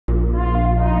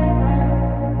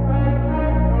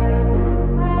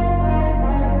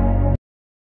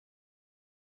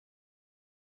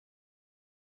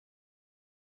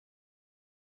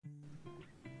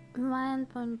One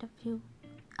point of view.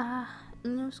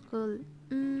 New school.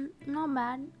 Not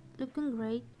bad. Looking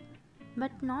great.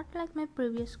 But not like my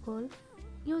previous school.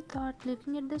 You thought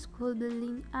looking at the school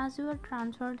building as you were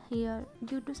transferred here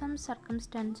due to some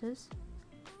circumstances.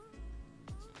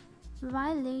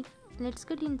 While late, let's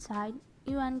get inside.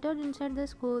 You entered inside the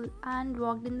school and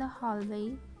walked in the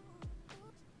hallway.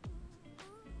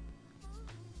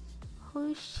 Who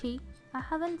is she? I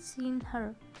haven't seen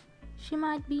her. She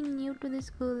might be new to the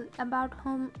school about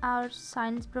whom our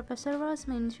science professor was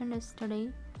mentioned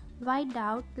yesterday. Why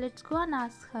doubt? Let's go and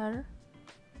ask her.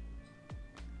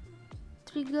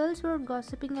 Three girls were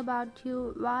gossiping about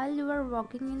you while you were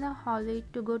walking in the hallway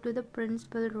to go to the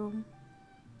principal room.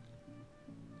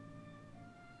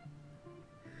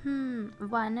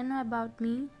 Wanna know about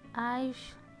me?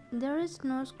 There is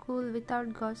no school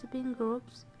without gossiping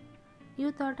groups.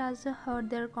 You thought as I heard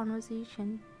their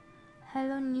conversation.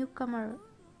 Hello, newcomer.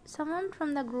 Someone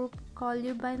from the group called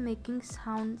you by making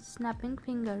sounds, snapping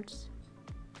fingers.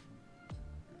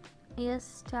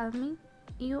 Yes, tell me.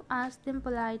 You asked them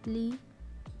politely.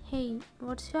 Hey,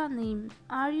 what's your name?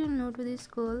 Are you new to this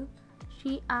school?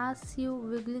 She asks you,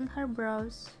 wiggling her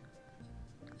brows.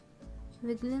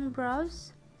 Wiggling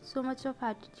brows? So much of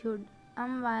attitude.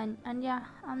 I'm Van, and yeah,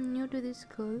 I'm new to this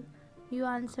school. You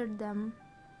answered them.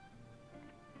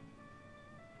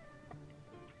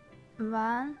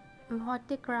 Van? What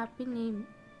a crappy name.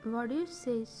 What do you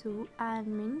say, Sue and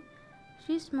Min?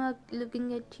 She smirked,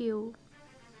 looking at you.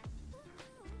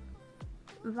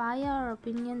 Why our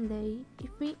opinion they?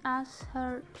 If we ask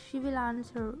her, she will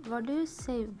answer. What do you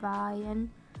say, why?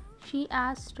 And she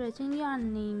asks, stretching your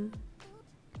name.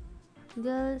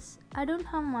 Girls, I don't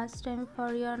have much time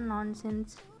for your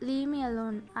nonsense. Leave me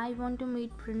alone. I want to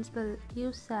meet principal,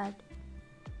 you said.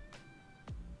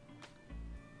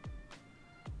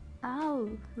 Ow,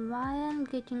 why I'm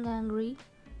getting angry?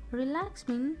 Relax,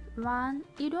 Min. One,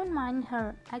 you don't mind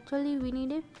her. Actually, we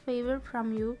need a favor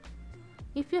from you.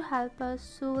 If you help us,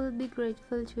 Sue will be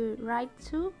grateful to you. Right,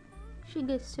 Sue? She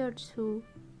gestured Sue.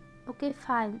 Okay,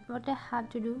 fine. What I have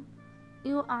to do?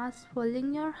 You asked,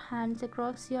 folding your hands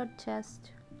across your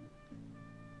chest.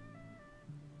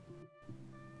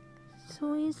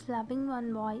 Sue is loving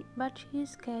one boy, but she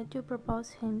is scared to propose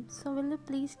him. So will you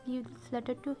please give this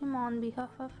letter to him on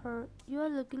behalf of her? You are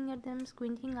looking at them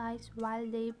squinting eyes while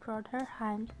they brought her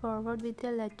hand forward with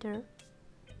the letter.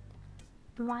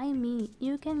 Why me?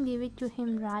 You can give it to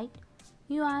him, right?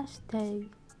 You asked Dave.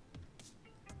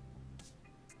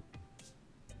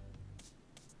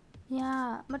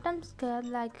 Yeah, but I'm scared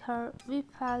like her. We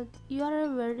felt you are a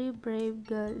very brave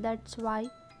girl, that's why.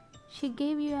 She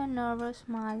gave you a nervous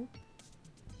smile.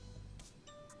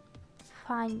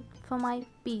 Fine, for my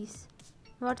peace.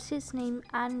 What's his name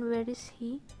and where is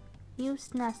he? You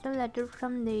snatched a letter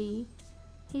from Dei.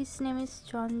 His name is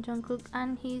Jungkook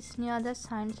and he is near the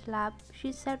science lab,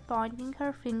 she said, pointing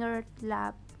her finger at the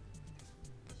lab.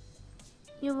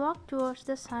 You walked towards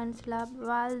the science lab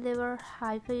while they were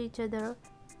high-fiving each other.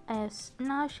 Yes,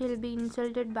 now she'll be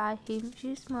insulted by him,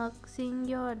 she smirked, seeing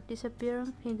your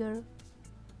disappearing figure.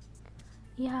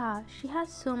 Yeah, she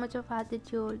has so much of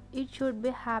attitude, it should be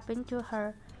happening to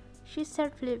her, she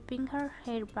said, flipping her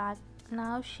hair back.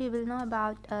 Now she will know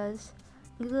about us.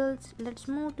 Girls, let's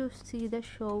move to see the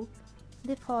show.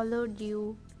 They followed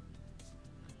you.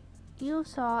 You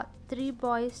saw three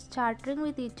boys chattering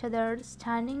with each other,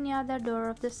 standing near the door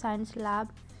of the science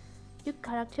lab. You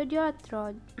corrected your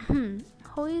throat.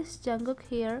 Who is Jungkook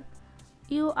here?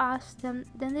 You asked them,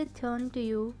 then they turned to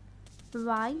you.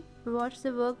 Why? What's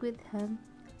the work with him?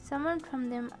 Someone from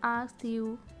them asked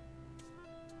you.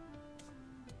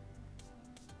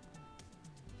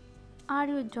 Are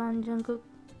you John Jungkook?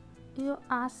 You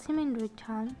asked him in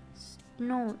return.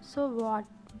 No, so what?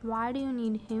 Why do you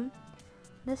need him?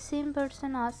 The same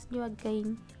person asked you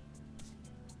again.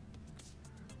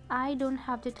 I don't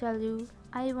have to tell you.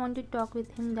 I want to talk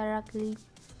with him directly.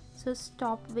 So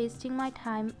stop wasting my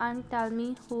time and tell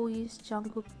me who is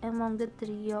Jungkook among the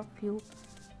three of you.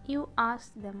 You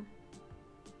asked them.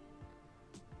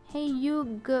 Hey,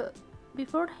 you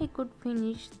Before he could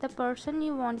finish, the person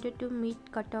you wanted to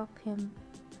meet cut off him.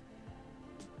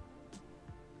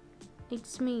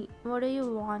 It's me. What do you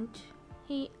want?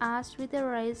 He asked with a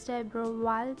raised eyebrow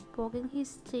while poking his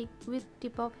stick with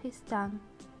tip of his tongue.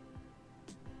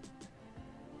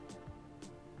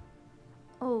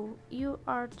 Oh, you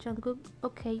are Jungkook?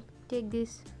 Okay, take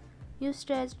this. You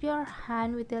stretched your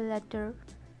hand with a letter.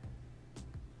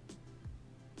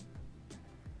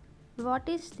 What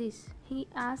is this? He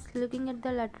asked, looking at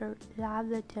the letter. Love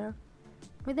letter.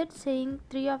 Without saying,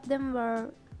 three of them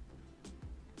were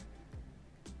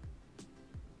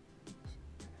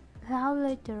Love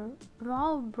letter.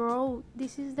 Wow, bro,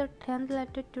 this is the 10th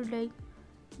letter today.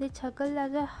 They chuckled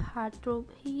as a heartthrob.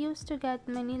 He used to get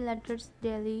many letters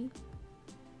daily.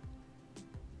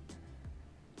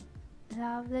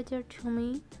 Love letter to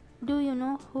me. Do you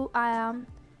know who I am?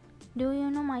 Do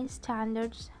you know my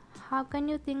standards? How can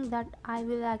you think that I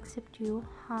will accept you,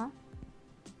 huh?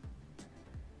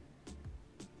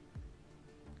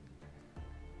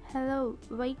 Hello,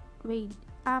 wait.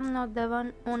 I'm not the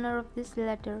one owner of this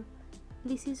letter.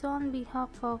 This is on behalf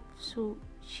of Sue.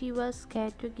 She was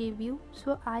scared to give you,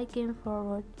 so I came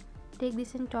forward. Take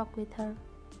this and talk with her.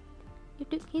 He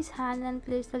took his hand and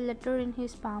placed the letter in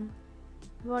his palm.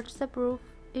 What's the proof?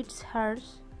 It's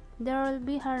hers. There will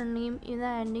be her name in the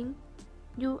ending.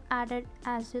 You added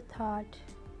as you thought.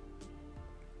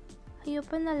 He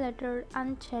opened the letter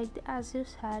and checked as you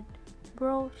said.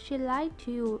 Bro, she lied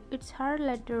to you. It's her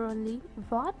letter only.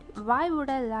 What? Why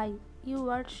would I lie? You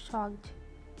were shocked.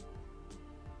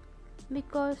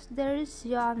 Because there is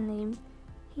your name.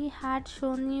 He had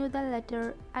shown you the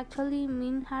letter. Actually,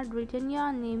 Min had written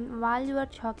your name while you were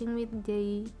talking with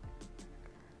Dei.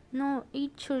 No,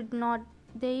 it should not.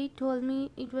 They told me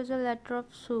it was a letter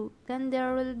of Sue. Then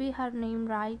there will be her name,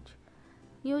 right?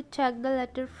 You check the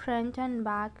letter front and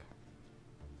back.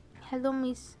 Hello,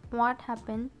 miss. What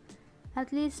happened?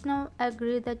 At least now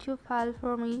agree that you fell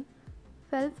for me.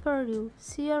 Fell for you.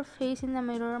 See your face in the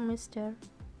mirror, mister.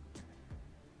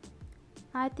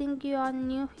 I think you are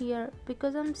new here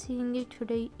because I'm seeing you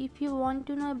today. If you want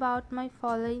to know about my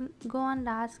following, go and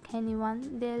ask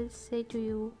anyone. They'll say to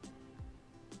you.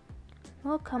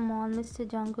 Oh, come on, Mr.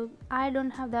 Jungkook. I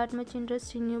don't have that much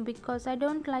interest in you because I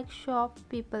don't like show-off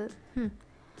people.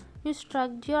 You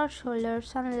shrugged your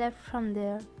shoulders and left from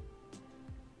there.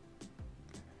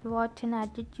 What an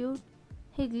attitude.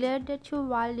 He glared at you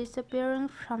while disappearing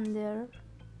from there.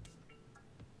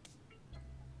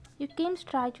 You came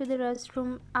straight to the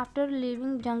restroom after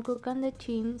leaving. Jungkook and the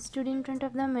team stood in front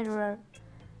of the mirror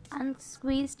and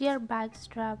squeezed your back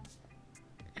strap.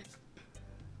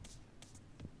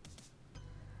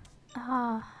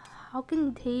 How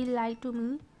can they lie to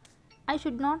me? I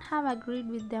should not have agreed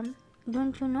with them.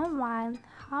 Don't you know why?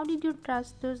 How did you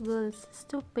trust those girls?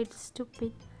 Stupid.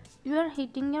 You are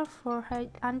hitting your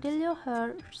forehead until you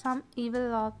hear some evil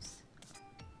laughs.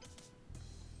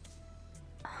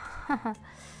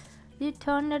 You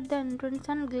turned at the entrance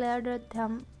and glared at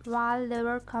them while they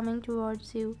were coming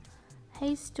towards you.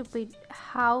 Hey, stupid,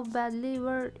 how badly you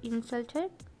were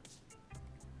insulted?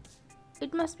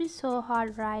 It must be so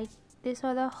hard, right? They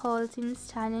saw the whole scene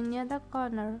standing near the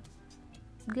corner.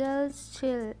 Girls,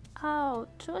 chill. Oh,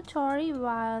 so sorry,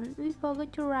 Vaughn. We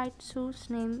forgot to write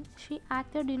Sue's name. She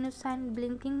acted innocent,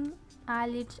 blinking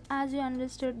eyelids as you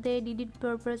understood they did it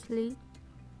purposely.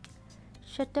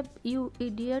 Shut up, you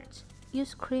idiots. You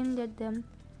screamed at them.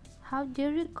 How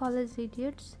dare you call us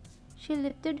idiots? She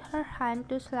lifted her hand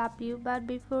to slap you, but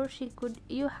before she could,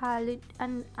 you held it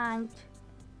and yanked.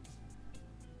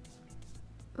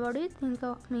 What do you think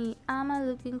of me? Am I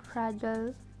looking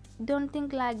fragile? Don't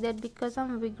think like that because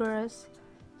I'm vigorous.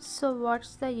 So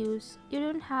what's the use? You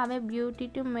don't have a beauty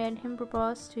to make him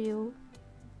propose to you.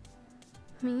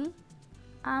 Me?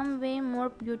 I'm way more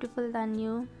beautiful than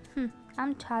you.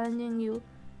 I'm challenging you.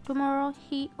 Tomorrow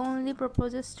he only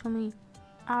proposes to me.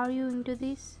 Are you into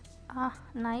this?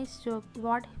 Nice joke.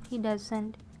 What if he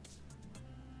doesn't?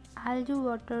 I'll do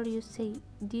whatever you say.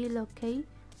 Deal, okay?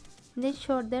 They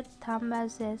showed their thumb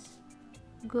as yes.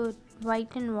 Good.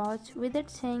 Wait and watch. With that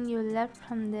saying, you left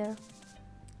from there.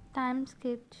 Time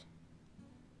skipped.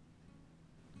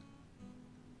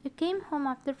 You came home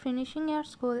after finishing your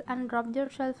school and dropped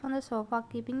yourself on the sofa,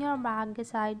 keeping your bag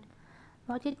aside.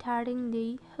 What a tiring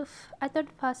day. I thought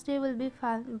first day will be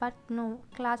fun, but no.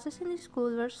 Classes in the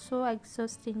school were so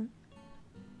exhausting.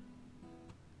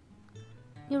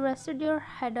 You rested your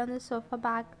head on the sofa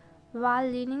back while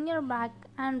leaning your back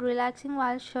and relaxing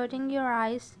while shutting your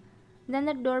eyes. Then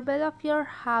the doorbell of your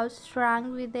house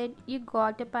rang. With it. You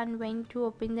got up and went to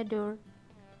open the door.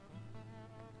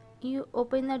 You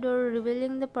opened the door,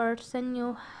 revealing the person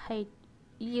you hate.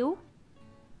 You?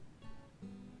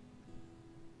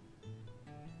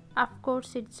 Of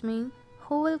course it's me.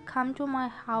 Who will come to my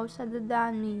house other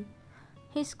than me?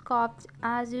 He scoffed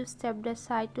as you stepped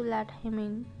aside to let him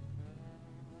in.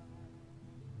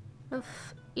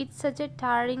 It's such a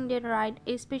tiring day, right?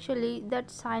 Especially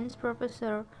that science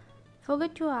professor.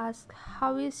 Forgot to ask,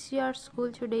 how is your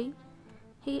school today?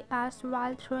 He asked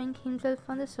while throwing himself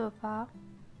on the sofa.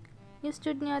 You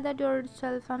stood near the door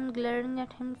itself and glaring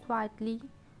at him quietly.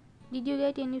 Did you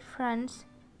get any friends?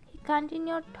 He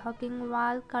continued talking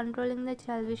while controlling the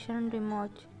television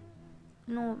remote.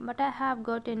 No, but I have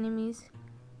got enemies.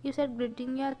 You said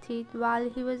gritting your teeth while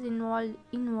he was involved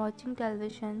in watching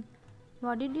television.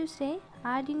 What did you say?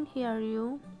 I didn't hear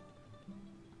you.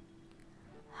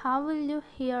 How will you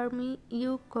hear me,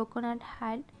 you coconut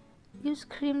head? You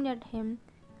screamed at him.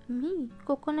 Me,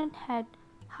 coconut head?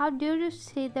 How dare you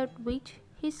say that, witch?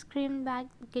 He screamed back,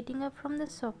 getting up from the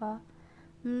sofa.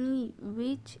 Me,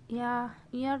 witch? Yeah,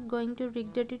 you are going to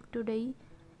regret it today.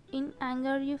 In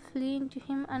anger, you flew into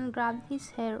him and grabbed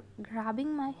his hair,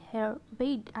 grabbing my hair.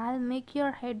 Wait, I'll make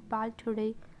your head bald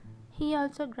today. He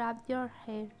also grabbed your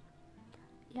hair.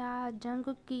 Yeah,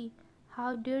 Jungkook,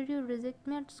 how dare you reject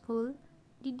me at school?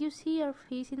 Did you see your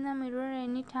face in the mirror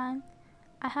any time?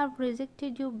 I have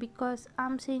rejected you because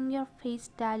I'm seeing your face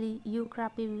daily, you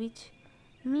crappy witch.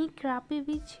 Me crappy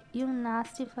witch, you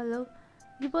nasty fellow.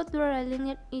 You both were yelling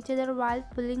at each other while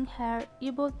pulling hair.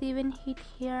 You both even hit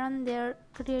here and there,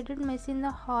 created mess in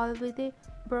the hall with a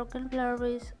broken flower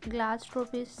vase, glass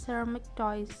trophies, ceramic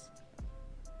toys.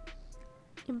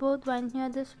 You both went near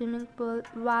the swimming pool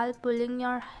while pulling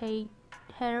your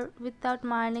hair without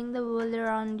minding the world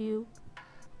around you.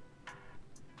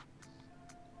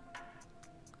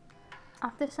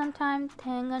 After some time,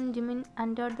 Taeyang and Jimin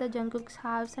entered the Jungkook's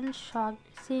house and shocked,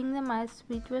 seeing the mess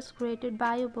which was created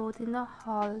by you both in the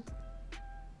hall.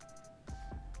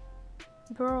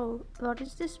 Bro, what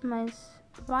is this mess?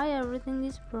 Why everything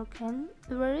is broken?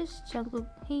 Where is Jungkook?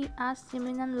 He asked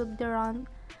Jimin and looked around.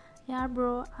 Yeah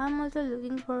bro, I'm also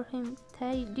looking for him.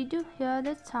 Tae, did you hear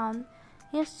that sound?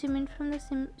 Yes, Jimin from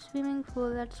the swimming pool,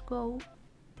 let's go.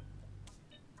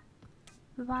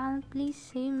 Val, please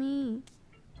save me.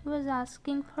 He was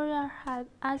asking for your help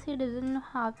as he doesn't know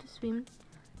how to swim.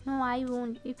 No, I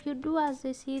won't. If you do as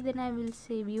I say, then I will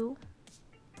save you.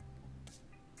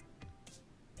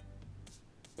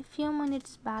 A few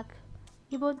minutes back,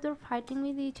 you both were fighting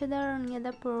with each other near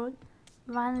the pool.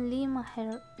 Van, leave my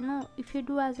hair. No, if you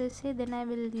do as I say, then I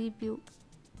will leave you.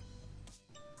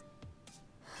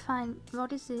 Fine,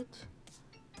 what is it?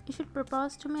 You should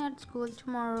propose to me at school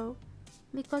tomorrow.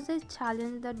 Because I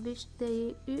challenged that wish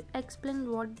you explained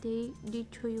what they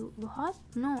did to you. What?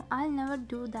 No, I'll never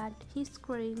do that, he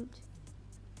screamed.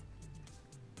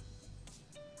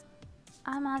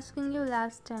 I'm asking you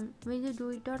last time, will you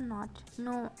do it or not?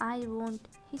 No, I won't,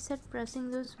 he said,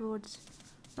 pressing those words.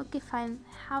 Okay, fine,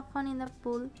 have fun in the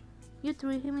pool. You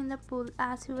threw him in the pool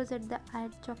as he was at the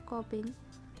edge of coping.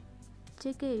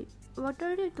 JK, what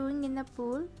are you doing in the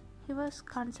pool? He was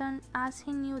concerned as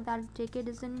he knew that JK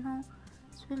doesn't know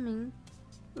swimming.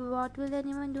 What will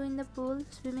anyone do in the pool?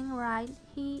 Swimming, right?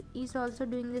 He is also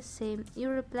doing the same. You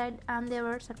replied, and they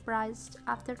were surprised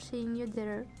after seeing you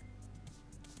there.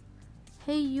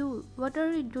 Hey you, what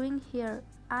are you doing here?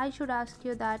 I should ask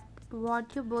you that.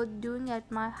 What you both doing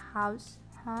at my house,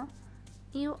 huh?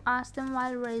 You asked them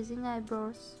while raising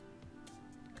eyebrows.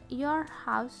 Your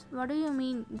house? What do you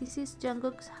mean? This is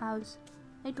Jungkook's house.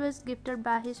 It was gifted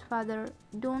by his father.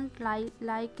 Don't lie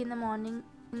like in the morning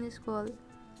in the school.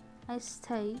 I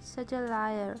stay, such a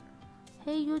liar.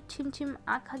 Hey you Chim Chim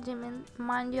Aka Jimin,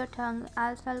 mind your tongue,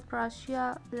 else I'll crush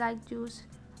you like juice.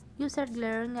 You said,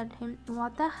 glaring at him.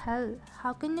 What the hell?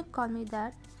 How can you call me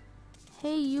that?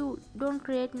 Hey you, don't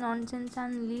create nonsense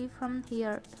and leave from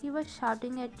here. He was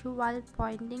shouting at you while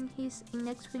pointing his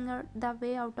index finger the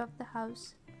way out of the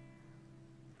house.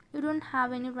 You don't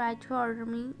have any right to order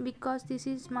me because this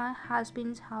is my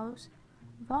husband's house.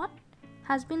 What?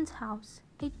 Husband's house?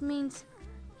 It means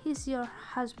he's your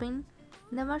husband.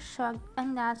 They were shocked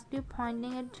and asked you,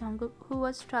 pointing at Jungkook, who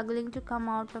was struggling to come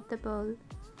out of the pool.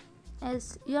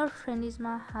 Yes, your friend is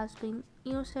my husband,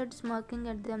 you said, smirking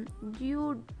at them.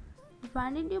 Dude,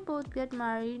 when did you both get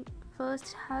married?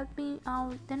 First help me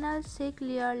out, then I'll say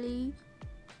clearly.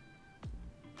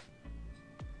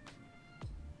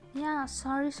 Yeah,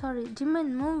 sorry.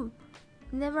 Jimin, move.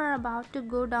 They were about to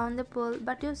go down the pool,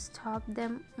 but you stopped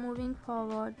them, moving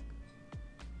forward.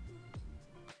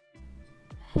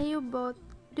 Hey you both,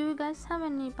 do you guys have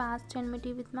any past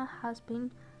enmity with my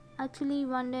husband? Actually,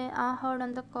 one day I heard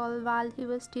on the call while he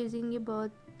was teasing you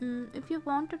both. If you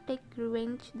want to take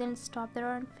revenge, then stop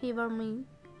there and favor me.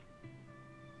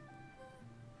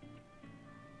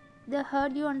 They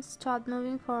heard you and stopped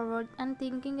moving forward and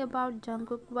thinking about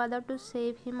Jungkook, whether to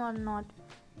save him or not.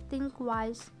 Think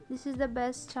wise, this is the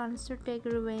best chance to take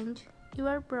revenge. You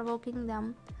are provoking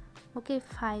them. Okay,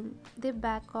 fine, they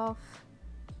back off.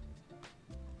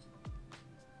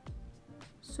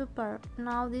 Super,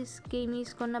 now this game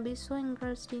is gonna be so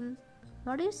interesting.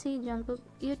 What do you see, Jungkook?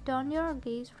 You turn your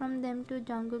gaze from them to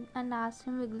Jungkook and asked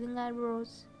him, wiggling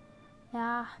eyebrows.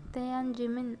 Yeah, Tae and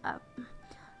Jimin.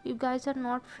 You guys are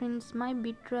not friends, my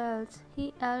betrayals.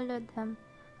 He yelled at them.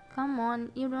 Come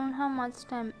on, you don't have much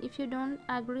time. If you don't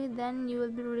agree, then you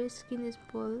will be risking this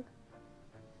pool.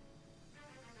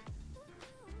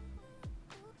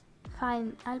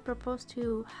 Fine, I'll propose to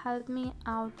you. Help me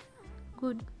out.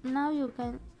 Good, now you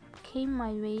can came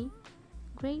my way.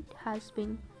 Great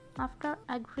husband. After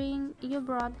agreeing, you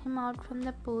brought him out from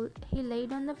the pool. He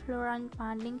laid on the floor and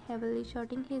panting heavily,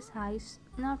 shutting his eyes.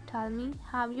 Now tell me,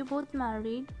 have you both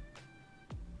married?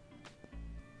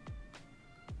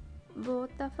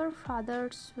 Both of our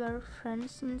fathers were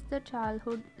friends since the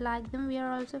childhood. Like them, we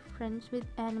are also friends with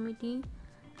enmity.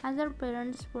 As our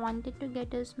parents wanted to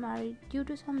get us married, due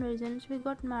to some reasons, we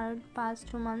got married past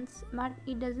 2 months. But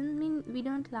it doesn't mean we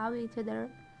don't love each other.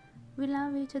 We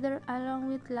love each other along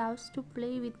with loves to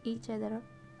play with each other.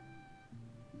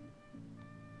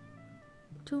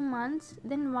 2 months?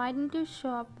 Then why didn't you show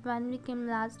up when we came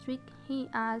last week? He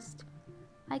asked.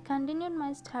 I continued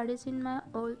my studies in my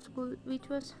old school, which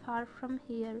was far from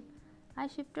here. I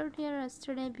shifted here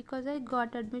yesterday because I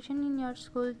got admission in your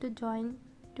school to join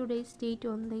today's date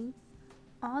only.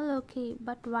 All okay,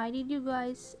 but why did you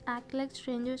guys act like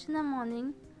strangers in the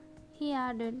morning? He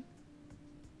added.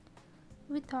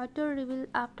 We thought to reveal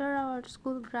after our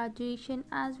school graduation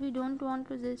as we don't want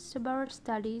to disturb our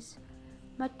studies.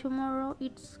 But tomorrow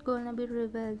it's gonna be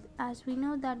revealed. As we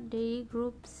know that day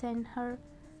group sent her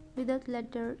without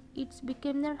letter. It's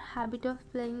become their habit of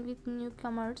playing with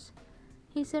newcomers.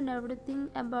 He said everything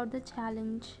about the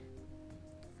challenge.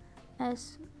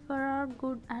 Yes, for our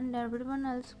good and everyone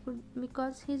else good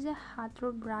because he's a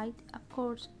heartthrob, right? Of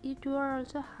course, you two are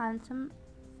also handsome.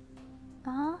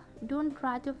 Don't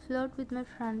try to flirt with my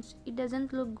friends. It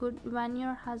doesn't look good when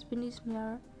your husband is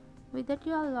near. With that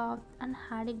you all laughed and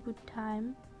had a good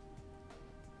time.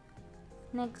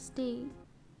 Next day,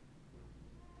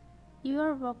 you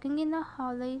are walking in the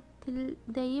hallway till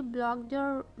they blocked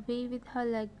your way with her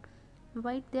leg.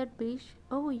 Wait there, bitch.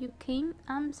 Oh, you came?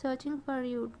 I'm searching for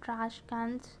you. Trash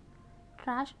cans.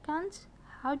 Trash cans?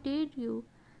 How dare you?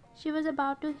 She was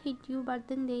about to hit you, but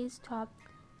then they stopped.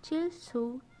 Chill,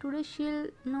 Sue. Today she'll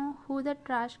know who the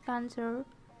trash cans are.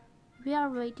 We are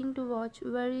waiting to watch.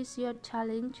 Where is your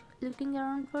challenge? Looking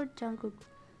around for Jungkook.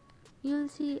 You'll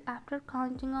see after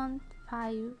counting on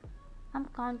 5. I'm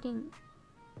counting.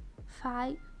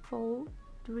 5, 4,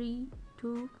 3,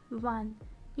 2, 1.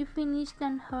 You finished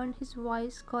and heard his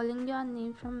voice calling your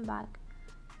name from back.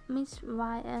 Miss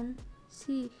YN.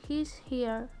 See, he's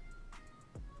here.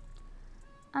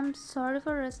 I'm sorry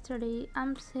for yesterday.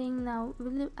 I'm saying now,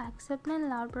 will you accept my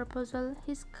loud proposal?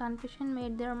 His confusion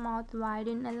made their mouth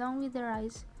widen along with their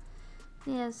eyes.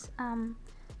 Yes,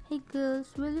 Hey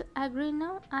girls, will you agree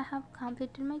now? I have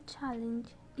completed my challenge.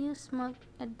 You smirked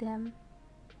at them.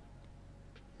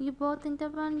 You both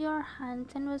intertwined your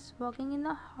hands and was walking in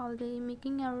the hallway,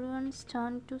 making everyone's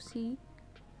turn to see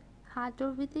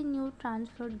Hathor with a new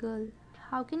transferred girl.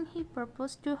 How can he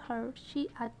propose to her? She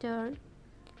uttered.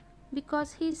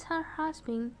 Because he's her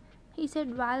husband, he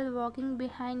said while walking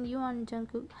behind you on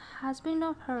Jungkook. Husband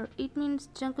of her, it means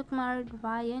Jungkook married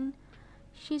YN.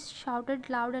 She shouted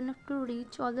loud enough to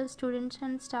reach all the students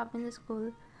and staff in the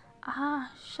school.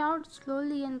 Shout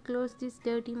slowly and close these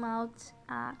dirty mouths.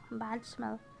 Bad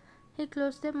smell. He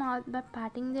closed their mouth by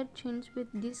patting their chins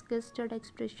with disgusted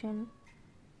expression.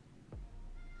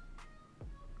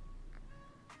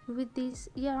 With this,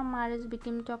 your marriage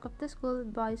became talk of the school.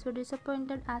 Boys were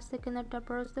disappointed as they cannot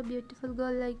approach the beautiful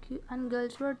girl like you, and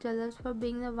girls were jealous for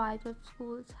being the wife of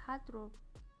school's heartthrob.